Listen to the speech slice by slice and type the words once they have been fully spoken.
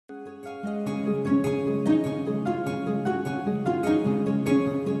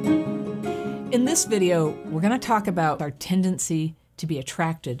this video, we're going to talk about our tendency to be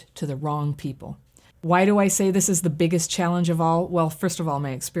attracted to the wrong people. Why do I say this is the biggest challenge of all? Well, first of all, my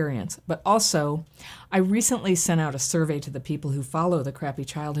experience, but also I recently sent out a survey to the people who follow the Crappy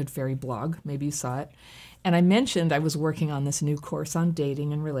Childhood Fairy blog. Maybe you saw it. And I mentioned I was working on this new course on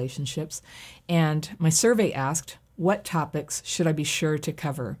dating and relationships. And my survey asked, what topics should I be sure to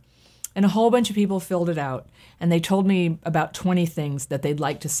cover? And a whole bunch of people filled it out, and they told me about 20 things that they'd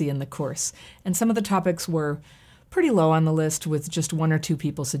like to see in the course. And some of the topics were pretty low on the list, with just one or two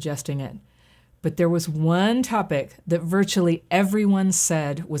people suggesting it. But there was one topic that virtually everyone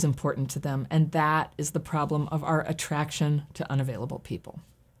said was important to them, and that is the problem of our attraction to unavailable people.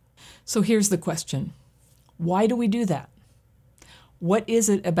 So here's the question. Why do we do that? What is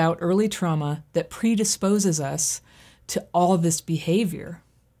it about early trauma that predisposes us to all this behavior?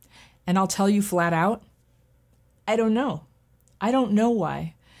 And I'll tell you flat out, I don't know. I don't know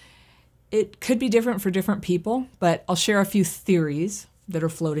why. It could be different for different people, but I'll share a few theories that are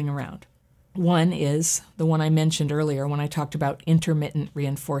floating around. One is the one I mentioned earlier when I talked about intermittent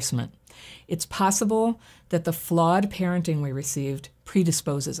reinforcement. It's possible that the flawed parenting we received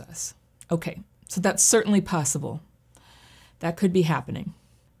predisposes us. Okay, so that's certainly possible. That could be happening.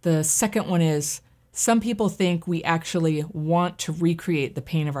 The second one is some people think we actually want to recreate the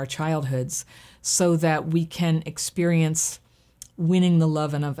pain of our childhoods so that we can experience winning the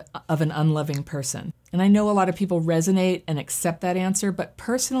love of an unloving person. And I know a lot of people resonate and accept that answer, but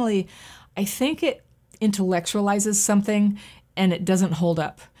personally, I think it intellectualizes something and it doesn't hold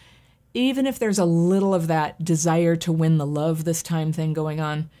up. Even if there's a little of that desire to win the love this time thing going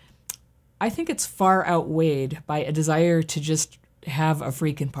on, I think it's far outweighed by a desire to just have a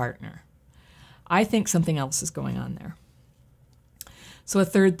freaking partner. I think something else is going on there. So a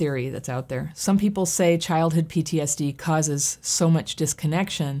third theory that's out there. Some people say childhood PTSD causes so much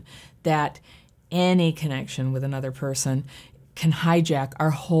disconnection that any connection with another person can hijack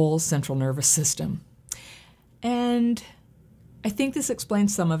our whole central nervous system. And I think this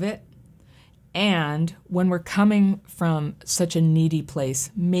explains some of it. And when we're coming from such a needy place,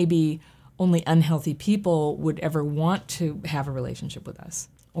 maybe only unhealthy people would ever want to have a relationship with us.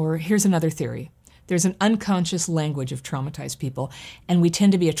 Or here's another theory. There's an unconscious language of traumatized people, and we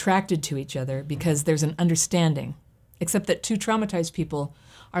tend to be attracted to each other because there's an understanding, except that two traumatized people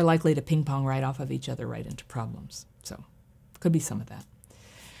are likely to ping pong right off of each other right into problems. So could be some of that.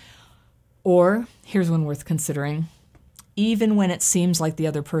 Or here's one worth considering. Even when it seems like the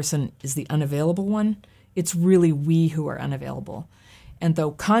other person is the unavailable one, it's really we who are unavailable. And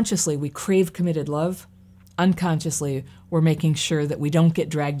though consciously we crave committed love, unconsciously we're making sure that we don't get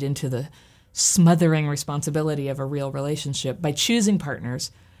dragged into the smothering responsibility of a real relationship by choosing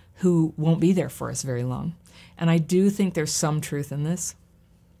partners who won't be there for us very long. And I do think there's some truth in this.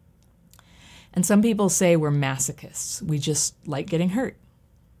 And some people say we're masochists. We just like getting hurt.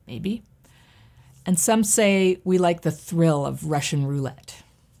 Maybe. And some say we like the thrill of Russian roulette.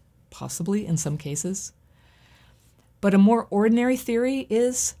 Possibly in some cases. But a more ordinary theory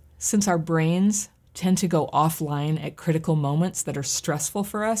is, since our brains tend to go offline at critical moments that are stressful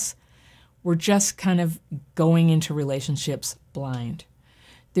for us, we're just kind of going into relationships blind.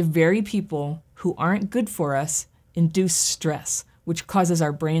 The very people who aren't good for us induce stress, which causes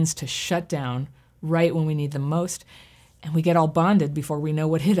our brains to shut down right when we need them most, and we get all bonded before we know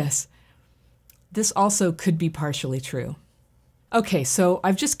what hit us. This also could be partially true. Okay, so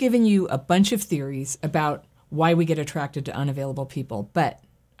I've just given you a bunch of theories about why we get attracted to unavailable people, but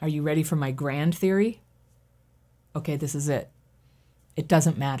are you ready for my grand theory? Okay, this is it. It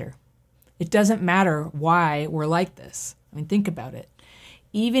doesn't matter. It doesn't matter why we're like this. I mean, think about it.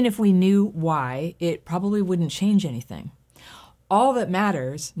 Even if we knew why, it probably wouldn't change anything. All that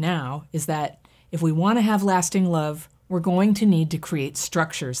matters now is that if we want to have lasting love, we're going to need to create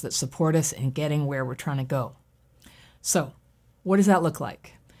structures that support us in getting where we're trying to go. So, what does that look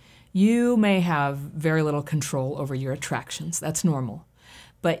like? You may have very little control over your attractions. That's normal.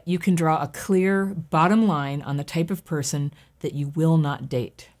 But you can draw a clear bottom line on the type of person that you will not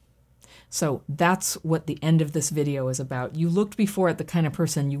date. So that's what the end of this video is about. You looked before at the kind of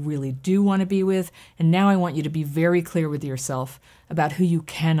person you really do want to be with, and now I want you to be very clear with yourself about who you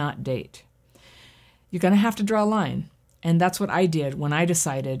cannot date. You're going to have to draw a line, and that's what I did when I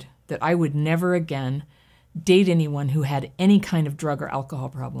decided that I would never again date anyone who had any kind of drug or alcohol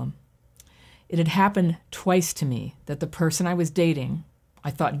problem. It had happened twice to me that the person I was dating,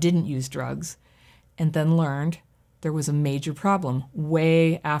 I thought didn't use drugs, and then learned there was a major problem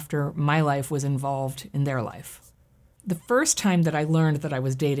way after my life was involved in their life. The first time that I learned that I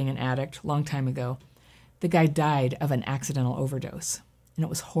was dating an addict, a long time ago, the guy died of an accidental overdose, and it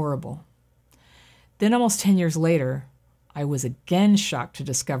was horrible. Then almost 10 years later, I was again shocked to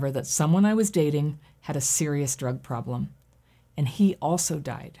discover that someone I was dating had a serious drug problem, and he also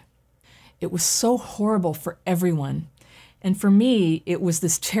died. It was so horrible for everyone. And for me, it was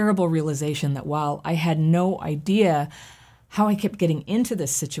this terrible realization that while I had no idea how I kept getting into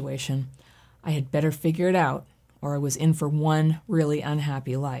this situation, I had better figure it out, or I was in for one really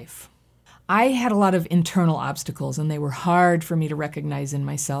unhappy life. I had a lot of internal obstacles, and they were hard for me to recognize in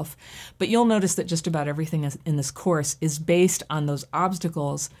myself, but you'll notice that just about everything in this course is based on those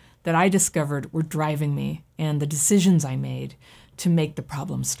obstacles that I discovered were driving me and the decisions I made to make the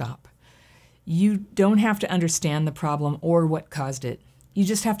problem stop. You don't have to understand the problem or what caused it. You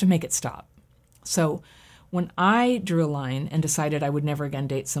just have to make it stop. So when I drew a line and decided I would never again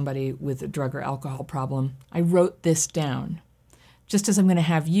date somebody with a drug or alcohol problem, I wrote this down, just as I'm going to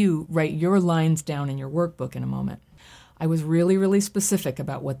have you write your lines down in your workbook in a moment. I was really, really specific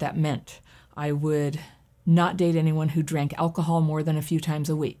about what that meant. I would not date anyone who drank alcohol more than a few times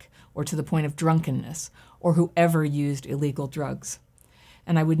a week, or to the point of drunkenness, or who ever used illegal drugs.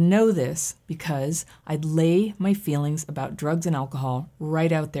 And I would know this because I'd lay my feelings about drugs and alcohol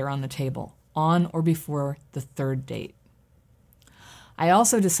right out there on the table, on or before the third date. I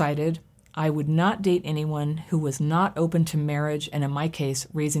also decided I would not date anyone who was not open to marriage and, in my case,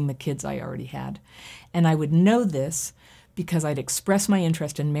 raising the kids I already had. And I would know this because I'd express my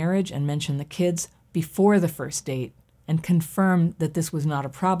interest in marriage and mention the kids before the first date and confirm that this was not a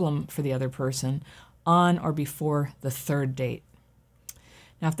problem for the other person on or before the third date.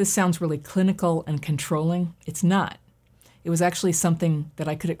 Now, if this sounds really clinical and controlling, it's not. It was actually something that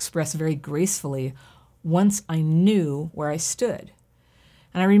I could express very gracefully once I knew where I stood.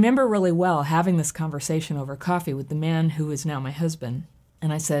 And I remember really well having this conversation over coffee with the man who is now my husband.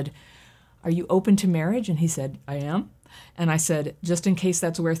 And I said, "Are you open to marriage?" And he said, "I am." And I said, "Just in case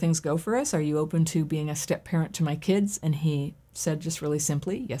that's where things go for us, are you open to being a step-parent to my kids?" And he said just really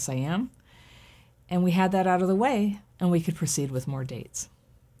simply, "Yes, I am." And we had that out of the way, and we could proceed with more dates.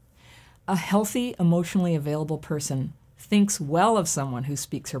 A healthy, emotionally available person thinks well of someone who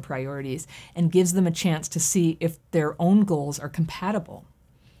speaks her priorities and gives them a chance to see if their own goals are compatible.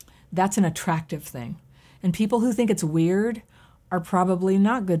 That's an attractive thing. And people who think it's weird are probably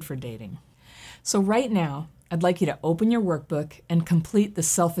not good for dating. So right now, I'd like you to open your workbook and complete the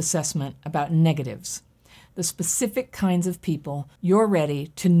self-assessment about negatives, the specific kinds of people you're ready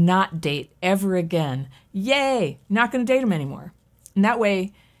to not date ever again. Yay! Not going to date them anymore. And that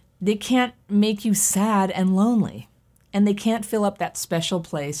way, they can't make you sad and lonely, and they can't fill up that special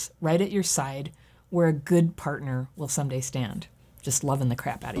place right at your side where a good partner will someday stand. Just loving the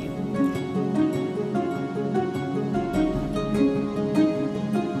crap out of you.